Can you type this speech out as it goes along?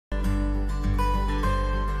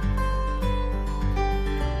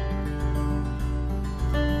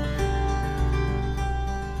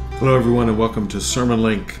Hello everyone and welcome to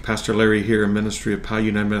SermonLink. Pastor Larry here, ministry of Poway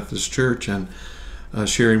United Methodist Church, and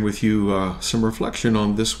sharing with you some reflection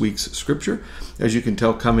on this week's scripture. As you can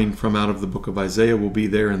tell, coming from out of the book of Isaiah, we'll be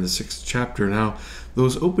there in the 6th chapter. Now,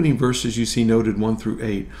 those opening verses you see noted 1 through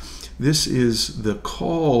 8, this is the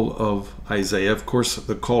call of Isaiah, of course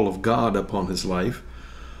the call of God upon his life,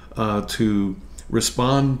 to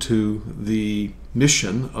respond to the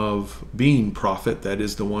mission of being prophet, that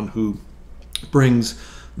is the one who brings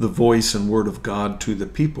the voice and word of God to the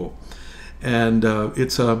people. And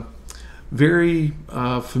it's a very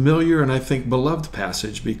familiar and I think beloved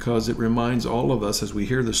passage, because it reminds all of us as we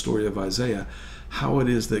hear the story of Isaiah how it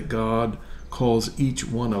is that God calls each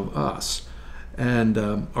one of us. And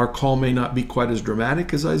our call may not be quite as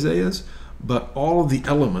dramatic as Isaiah's, but all of the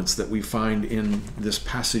elements that we find in this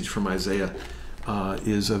passage from Isaiah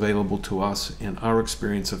is available to us in our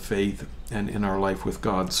experience of faith and in our life with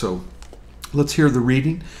God. So let's hear the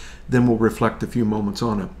reading, then we'll reflect a few moments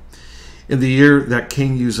on it. In the year that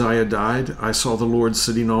King Uzziah died, I saw the Lord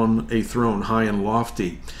sitting on a throne high and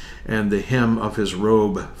lofty, and the hem of his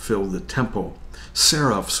robe filled the temple.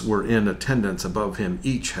 Seraphs were in attendance above him.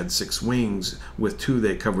 Each had 6 wings. With 2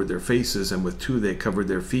 they covered their faces, and with 2 they covered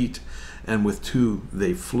their feet, and with 2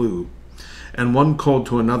 they flew. And one called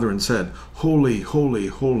to another and said, Holy, holy,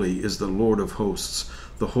 holy is the Lord of hosts.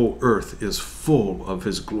 The whole earth is full of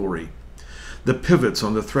his glory. The pivots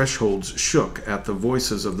on the thresholds shook at the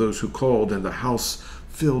voices of those who called, and the house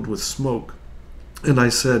filled with smoke. And I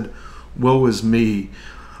said, Woe is me,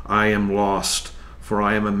 I am lost, for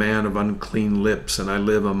I am a man of unclean lips, and I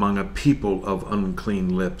live among a people of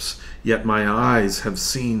unclean lips. Yet my eyes have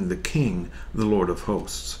seen the King, the Lord of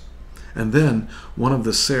hosts. And then one of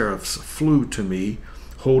the seraphs flew to me,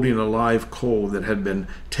 holding a live coal that had been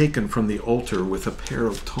taken from the altar with a pair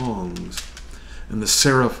of tongs. And the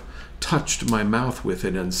seraph touched my mouth with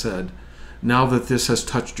it and said, Now that this has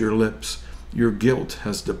touched your lips, your guilt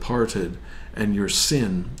has departed, and your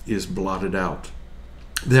sin is blotted out.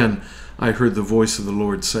 Then I heard the voice of the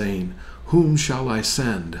Lord saying, Whom shall I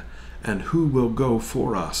send, and who will go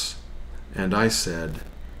for us? And I said,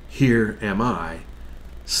 Here am I,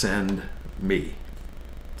 send me.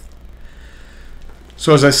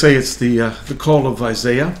 So as I say, it's the call of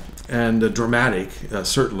Isaiah, and dramatic,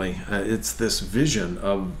 certainly. It's this vision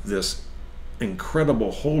of this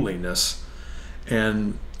incredible holiness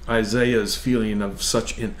and Isaiah's feeling of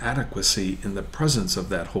such inadequacy in the presence of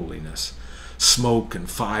that holiness. Smoke and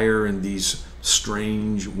fire and these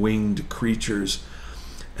strange winged creatures.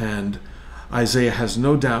 And Isaiah has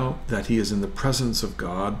no doubt that he is in the presence of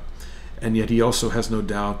God, and yet he also has no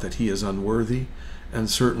doubt that he is unworthy, and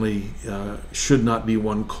certainly should not be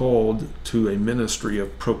one called to a ministry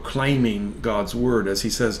of proclaiming God's word. As he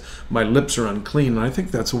says, my lips are unclean. And I think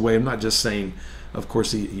that's a way, I'm not just saying, of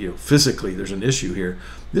course, physically there's an issue here.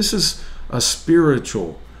 This is a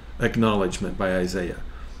spiritual acknowledgement by Isaiah,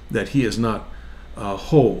 that he is not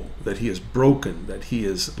whole, that he is broken, that he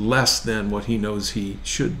is less than what he knows he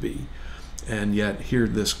should be. And yet here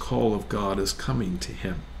this call of God is coming to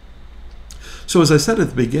him. So as I said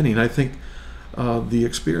at the beginning, I think the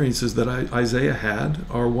experiences that Isaiah had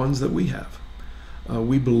are ones that we have.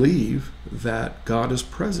 We believe that God is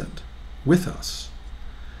present with us.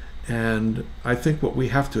 And I think what we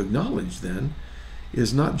have to acknowledge then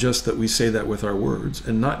is not just that we say that with our words,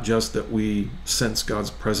 and not just that we sense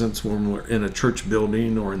God's presence when we're in a church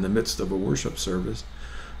building or in the midst of a worship service,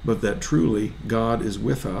 but that truly God is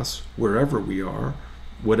with us wherever we are,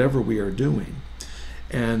 whatever we are doing.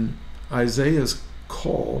 And Isaiah's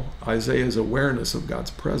call, Isaiah's awareness of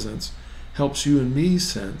God's presence, helps you and me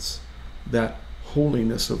sense that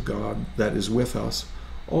holiness of God that is with us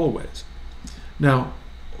always. Now,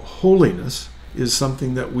 holiness is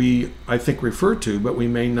something that we, I think, refer to, but we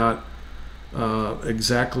may not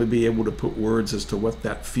exactly be able to put words as to what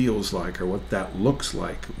that feels like or what that looks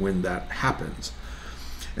like when that happens.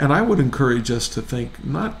 And I would encourage us to think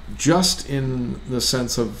not just in the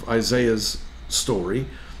sense of Isaiah's story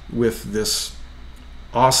with this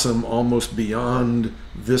awesome, almost beyond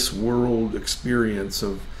this world experience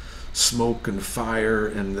of smoke and fire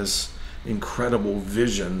and this incredible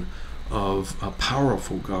vision of a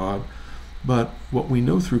powerful God. But what we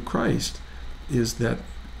know through Christ is that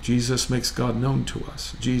Jesus makes God known to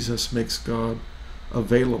us. Jesus makes God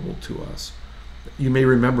available to us. You may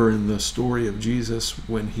remember in the story of Jesus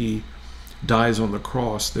when he dies on the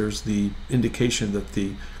cross, there's the indication that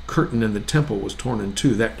the curtain in the temple was torn in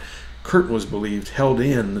two. That curtain was believed held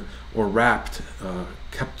in or wrapped,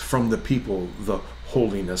 kept from the people the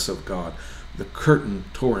holiness of God. The curtain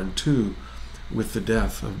tore in two with the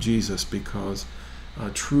death of Jesus, because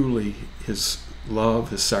truly his love,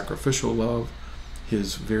 his sacrificial love,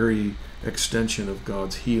 his very extension of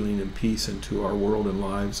God's healing and peace into our world and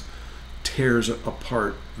lives tears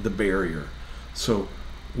apart the barrier. So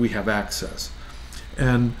we have access.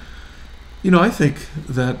 And, I think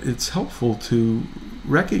that it's helpful to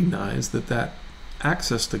recognize that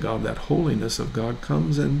access to God, that holiness of God,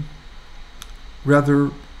 comes in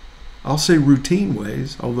rather, I'll say, routine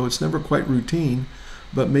ways, although it's never quite routine,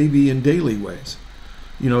 but maybe in daily ways.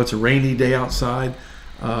 It's a rainy day outside.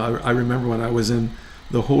 I remember when I was in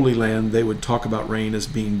the Holy Land, they would talk about rain as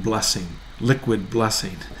being blessing, liquid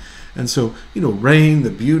blessing. And so, rain, the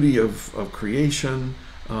beauty of creation,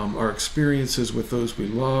 our experiences with those we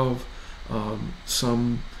love,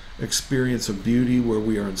 some experience of beauty where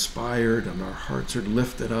we are inspired and our hearts are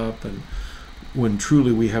lifted up, and when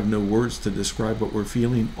truly we have no words to describe what we're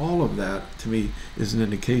feeling, all of that to me is an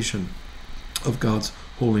indication of God's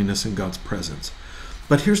holiness and God's presence.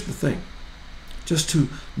 But here's the thing. Just to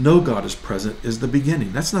know God is present is the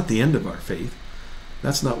beginning. That's not the end of our faith.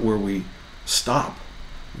 That's not where we stop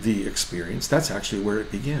the experience. That's actually where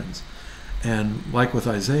it begins. And like with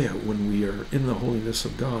Isaiah, when we are in the holiness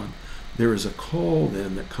of God, there is a call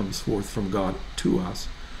then that comes forth from God to us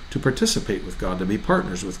to participate with God, to be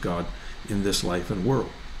partners with God in this life and world.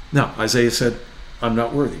 Now, Isaiah said, I'm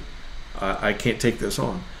not worthy. I can't take this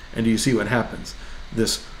on. And do you see what happens?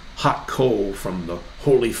 This hot coal from the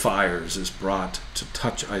holy fires is brought to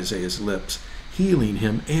touch Isaiah's lips, healing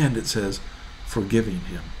him, and it says, forgiving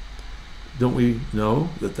him. Don't we know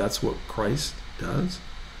that that's what Christ does?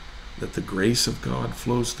 That the grace of God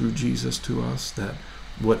flows through Jesus to us, that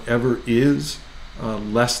whatever is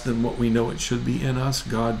less than what we know it should be in us,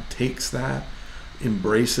 God takes that,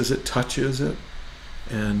 embraces it, touches it,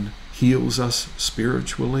 and heals us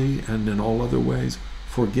spiritually and in all other ways,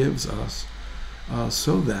 forgives us,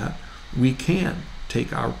 so that we can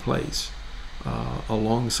take our place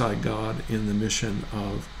alongside God in the mission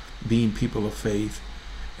of being people of faith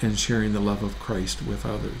and sharing the love of Christ with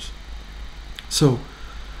others. So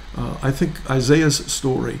I think Isaiah's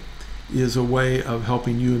story is a way of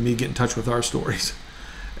helping you and me get in touch with our stories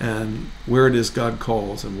and where it is God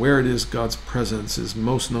calls and where it is God's presence is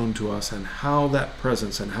most known to us, and how that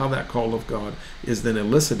presence and how that call of God is then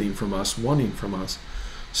eliciting from us, wanting from us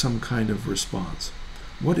some kind of response.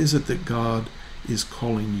 What is it that God is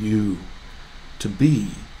calling you to be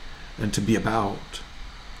and to be about,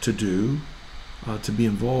 to do, to be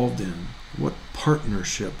involved in? What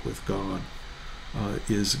partnership with God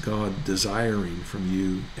is God desiring from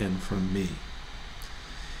you and from me?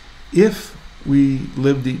 If we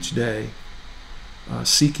lived each day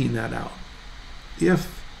seeking that out,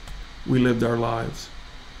 if we lived our lives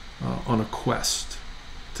on a quest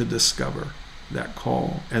to discover that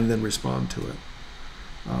call and then respond to it,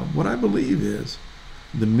 what I believe is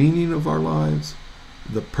the meaning of our lives,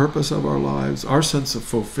 the purpose of our lives, our sense of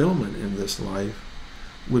fulfillment in this life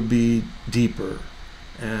would be deeper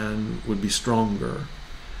and would be stronger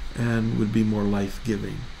and would be more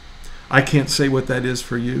life-giving. I can't say what that is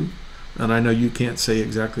for you, and I know you can't say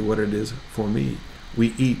exactly what it is for me.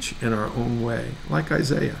 We each, in our own way, like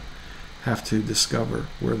Isaiah, have to discover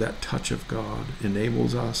where that touch of God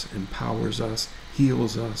enables us, empowers us,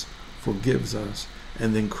 heals us, forgives us,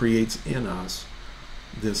 and then creates in us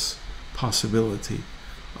this possibility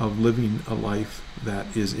of living a life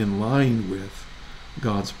that is in line with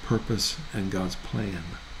God's purpose and God's plan.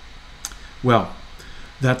 Well,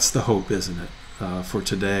 that's the hope, isn't it, for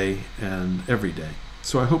today and every day.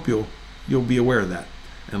 So I hope you'll be aware of that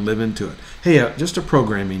and live into it. Hey, just a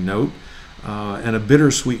programming note, and a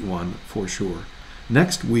bittersweet one for sure.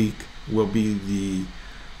 Next week will be the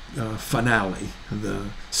finale, the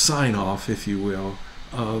sign-off, if you will,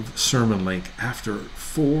 of SermonLink after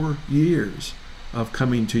 4 years of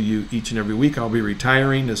coming to you each and every week. I'll be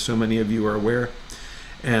retiring, as so many of you are aware,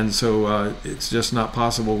 and so it's just not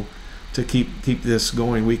possible to keep this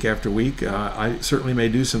going week after week. I certainly may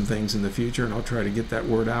do some things in the future, and I'll try to get that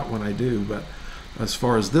word out when I do, but as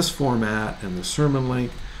far as this format and the SermonLink,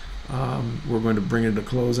 we're going to bring it to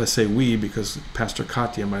close. I say we because Pastor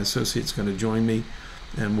Katya, my associate, is going to join me,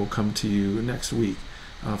 and we'll come to you next week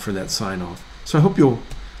for that sign-off. So I hope you'll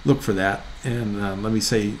look for that, and let me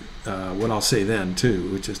say what I'll say then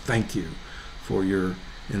too, which is thank you for your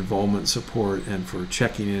involvement, support, and for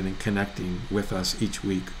checking in and connecting with us each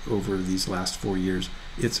week over these last 4 years.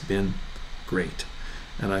 It's been great,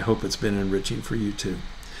 and I hope it's been enriching for you too.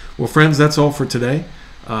 Well, friends, that's all for today.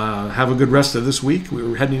 Have a good rest of this week.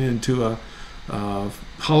 We're heading into a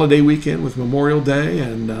holiday weekend with Memorial Day,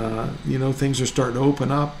 and things are starting to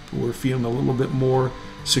open up. We're feeling a little bit more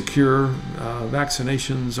secure.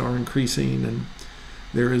 Vaccinations are increasing, and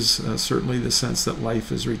there is certainly the sense that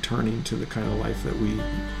life is returning to the kind of life that we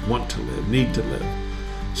want to live, need to live.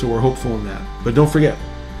 So we're hopeful in that. But don't forget,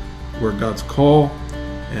 where God's call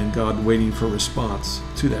and God waiting for response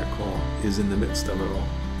to that call is in the midst of it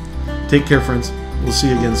all. Take care, friends. We'll see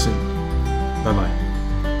you again soon. Bye-bye.